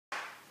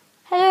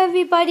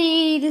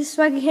everybody, this is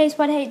Swaggy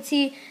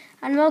K180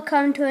 and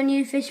welcome to a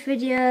new fish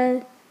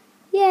video.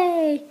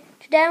 Yay!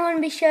 Today I'm going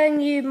to be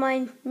showing you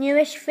my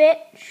newish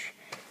fish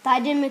that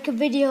I didn't make a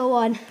video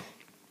on.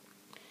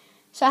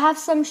 So I have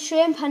some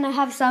shrimp and I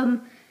have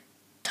some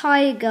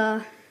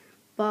tiger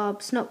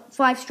barbs, not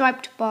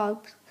 5-striped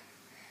barbs.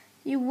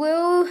 You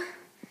will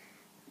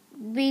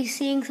be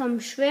seeing some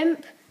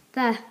shrimp.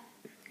 There,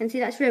 you can see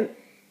that shrimp.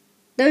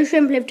 Those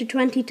shrimp live to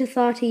 20 to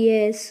 30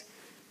 years.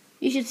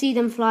 You should see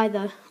them fly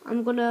though.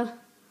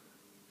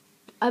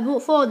 I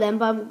bought 4 of them,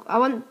 but I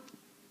want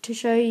to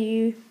show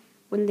you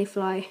when they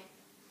fly.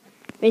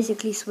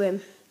 Basically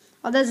swim.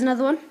 Oh, there's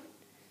another one.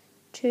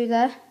 2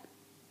 there.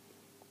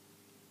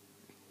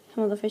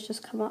 Some of the fish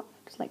just come up.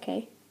 Just like,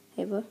 hey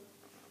bro.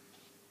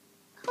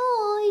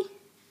 Hi.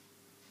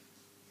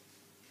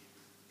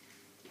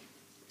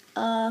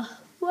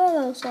 Where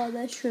else are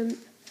there shrimp?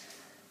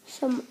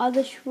 Some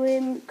other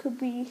shrimp could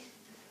be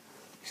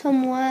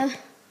somewhere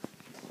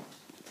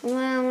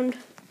around.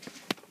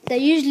 They're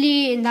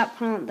usually in that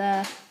plant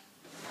there.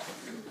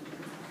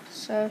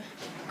 So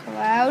look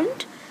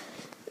around.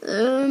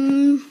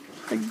 I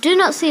do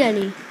not see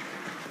any.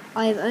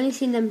 I've only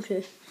seen them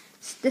 2.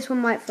 This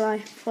one might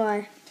fly.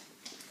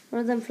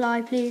 One of them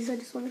fly, please. I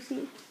just want to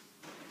see.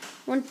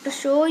 I want to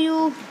show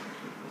you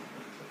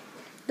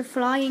the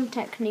flying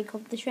technique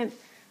of the shrimp.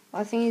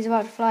 I think he's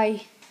about to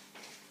fly.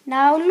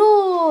 Now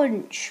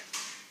launch.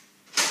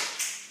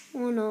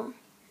 Or not.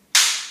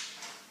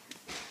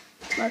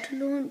 About to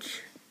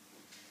launch.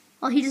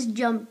 Oh, he just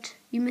jumped.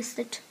 You missed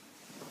it.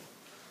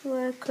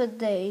 Where could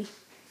they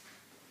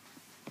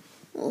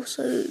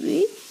also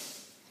be?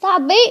 Is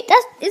that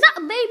a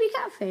baby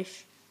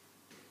catfish?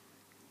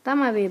 That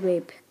might be a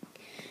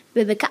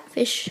baby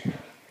catfish.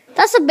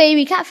 That's a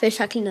baby catfish.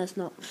 Actually, no, it's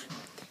not.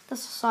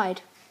 That's the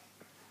side.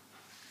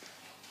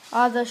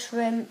 Other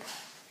shrimp.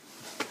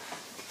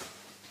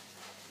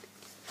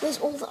 Where's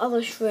all the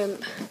other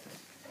shrimp?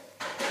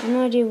 I have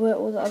no idea where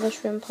all the other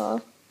shrimp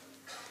are.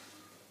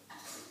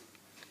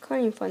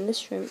 Can't even find this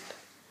shrimp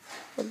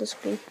on the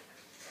screen.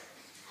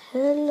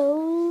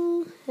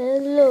 Hello, my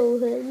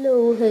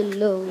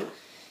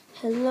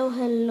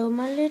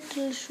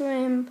little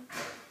shrimp.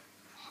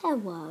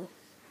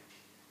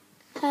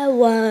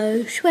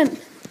 Hello, shrimp.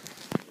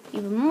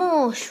 Even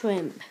more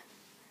shrimp.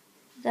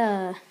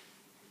 There.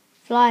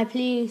 Fly,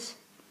 please.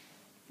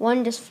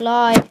 One, just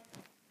fly.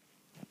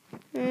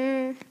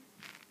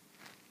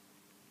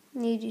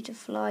 Need you to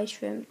fly,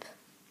 shrimp.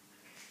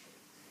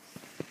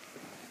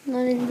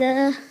 Not in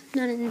there. I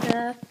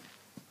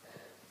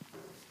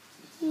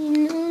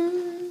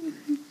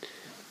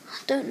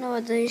don't know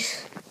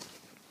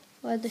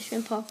where the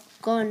shrimp are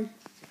gone.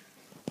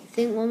 I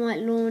think one might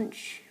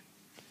launch.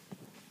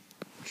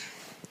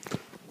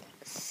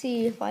 Let's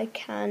see if I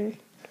can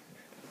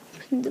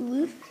open the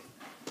roof.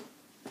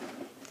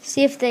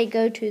 See if they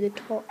go to the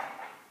top.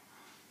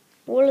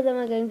 All of them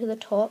are going to the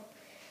top.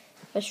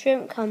 If a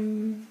shrimp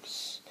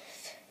comes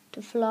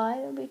to fly,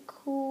 it'll be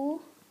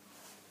cool.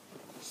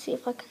 See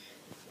if I can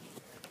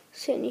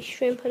see any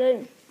shrimp. I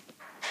don't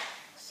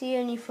see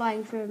any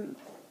flying shrimp,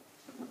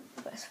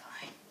 but it's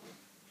fine.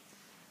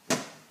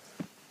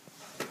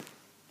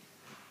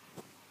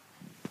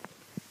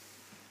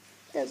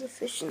 There's a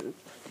fish on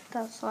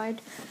that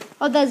side.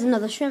 Oh, there's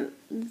another shrimp.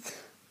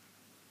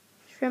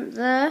 Shrimp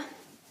there.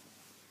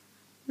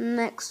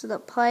 Next to the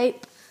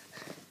pipe.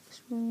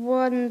 There's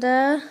one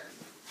there.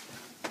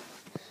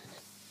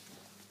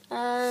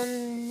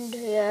 And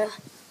yeah.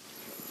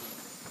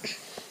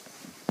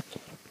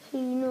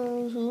 Who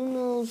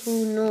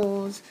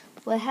knows?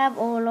 Where have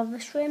all of the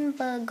shrimp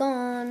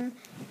gone?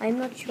 I'm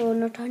not sure,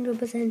 not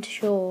 100%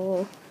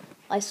 sure.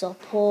 I saw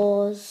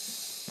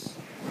paws.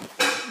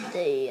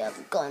 They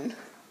have gone.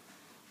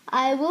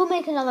 I will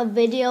make another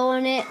video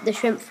on it, the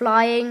shrimp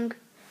flying.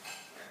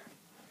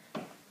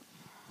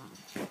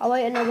 I'll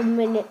wait another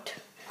minute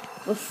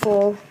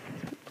before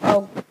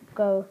I'll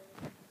go.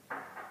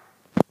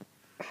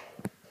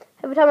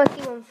 Every time I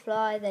see one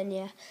fly, then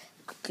yeah,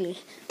 quickly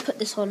put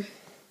this on.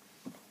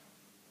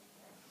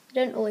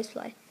 They don't always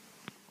fly.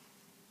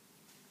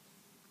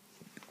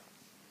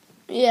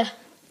 Yeah,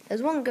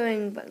 there's one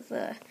going back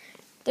there.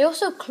 They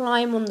also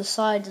climb on the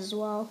sides as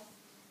well.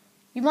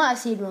 You might have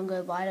seen one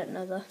go by, I don't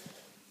know though.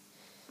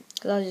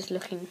 Because I was just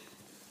looking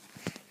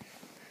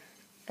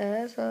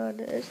as hard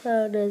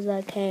as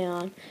I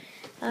can.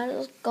 I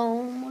just go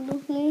on the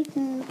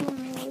fleeting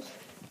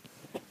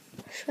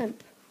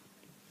shrimp.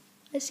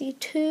 I see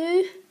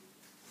 2.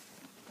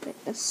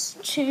 That's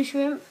 2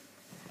 shrimp.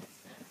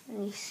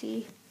 And you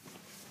see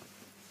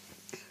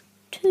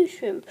 2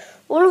 shrimp.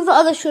 All of the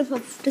other shrimp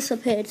have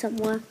disappeared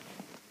somewhere.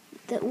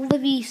 They're all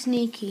really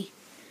sneaky.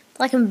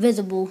 They're like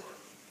invisible.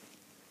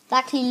 They're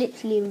actually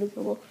literally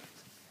invisible.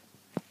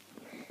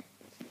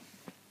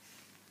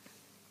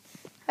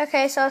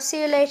 Okay, so I'll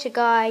see you later,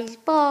 guys.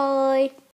 Bye.